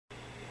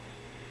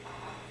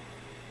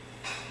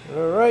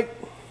Alright,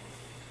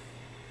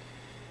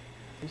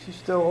 this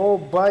is the whole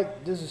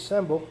bike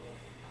disassembled.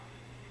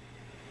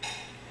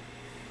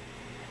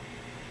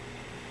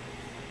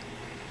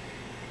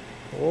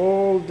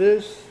 All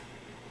this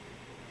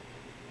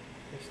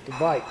is the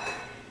bike.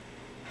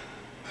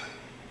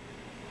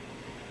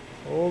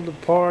 All the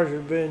parts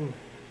have been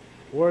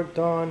worked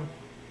on.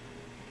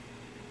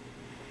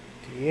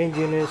 The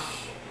engine is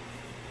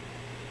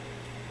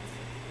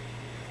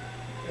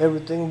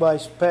everything by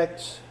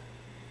specs.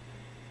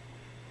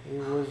 It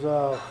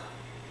was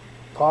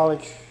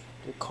polished,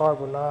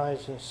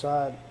 decarbonized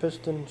inside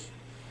pistons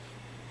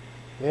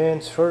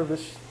and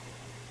serviced.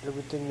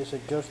 Everything is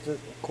adjusted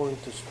according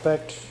to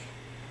specs.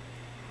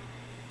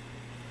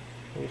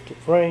 Here's the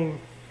frame.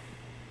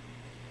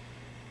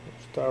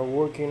 Start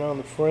working on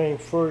the frame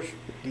first,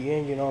 put the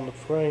engine on the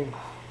frame.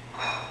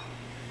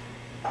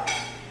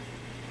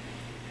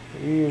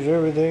 Here's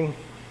everything.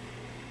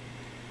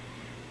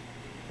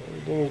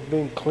 Everything has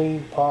been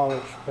cleaned,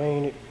 polished,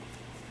 painted.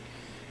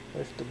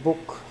 There's the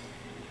book.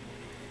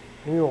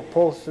 New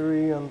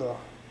upholstery on the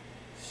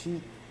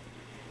seat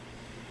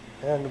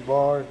and the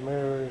bars,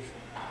 mirrors,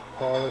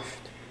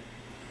 polished.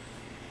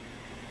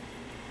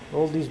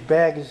 All these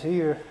bags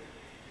here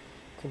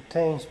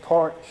contains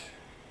parts.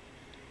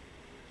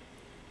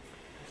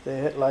 They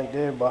hit like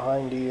there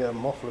behind the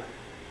muffler.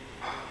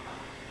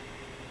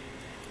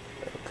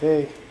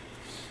 Okay.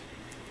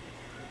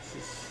 This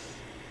is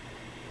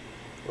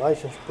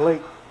license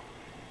plate.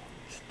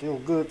 Still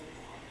good.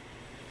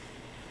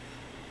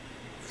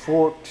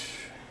 Forks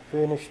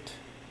finished.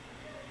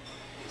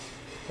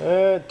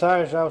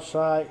 Tires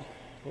outside.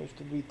 Needs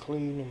to be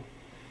cleaned and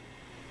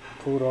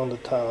put on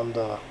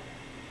the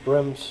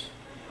rims.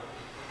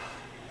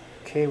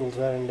 Cables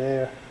are in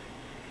there.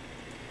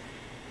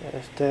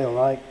 That's tail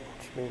light.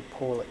 It's been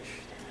polished.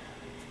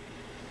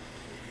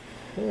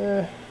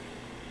 Here's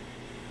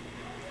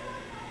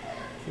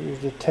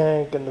the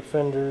tank and the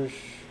fenders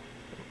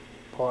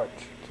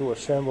parts to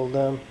assemble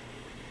them.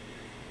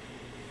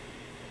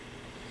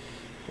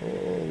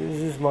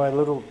 This is my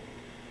little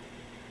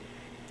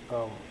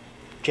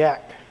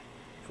jack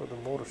for the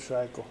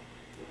motorcycle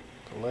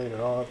for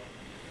later on.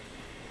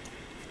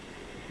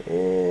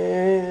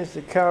 And it's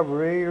the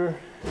carburetor,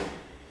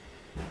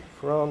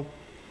 front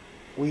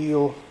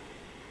wheel,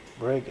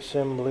 brake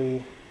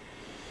assembly,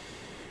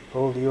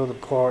 all the other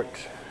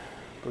parts,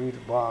 breather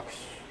box,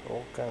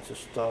 all kinds of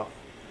stuff.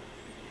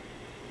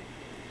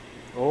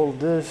 All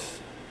this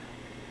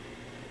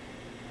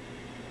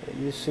that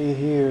you see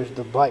here is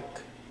the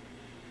bike.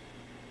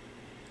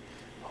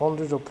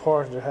 Hundreds of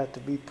parts that had to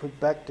be put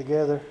back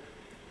together.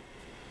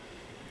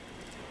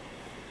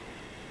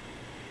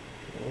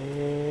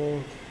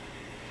 And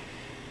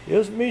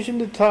just missing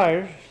the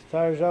tires.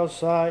 Tires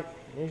outside,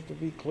 needs to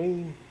be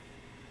cleaned.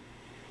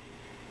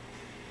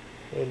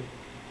 And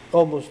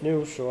almost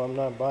new, so I'm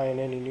not buying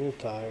any new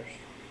tires.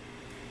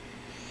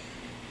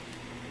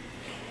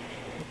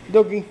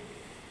 Dookie.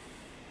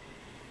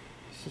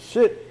 This is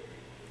it.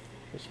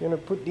 Just gonna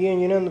put the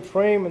engine on the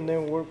frame and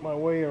then work my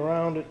way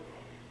around it.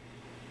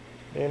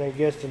 Then I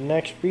guess the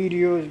next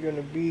video is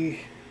gonna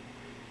be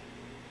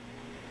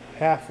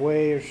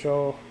halfway or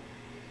so,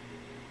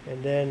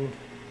 and then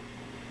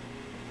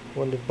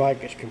when the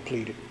bike is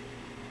completed.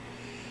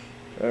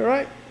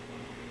 Alright.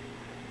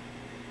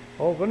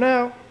 Over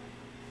now.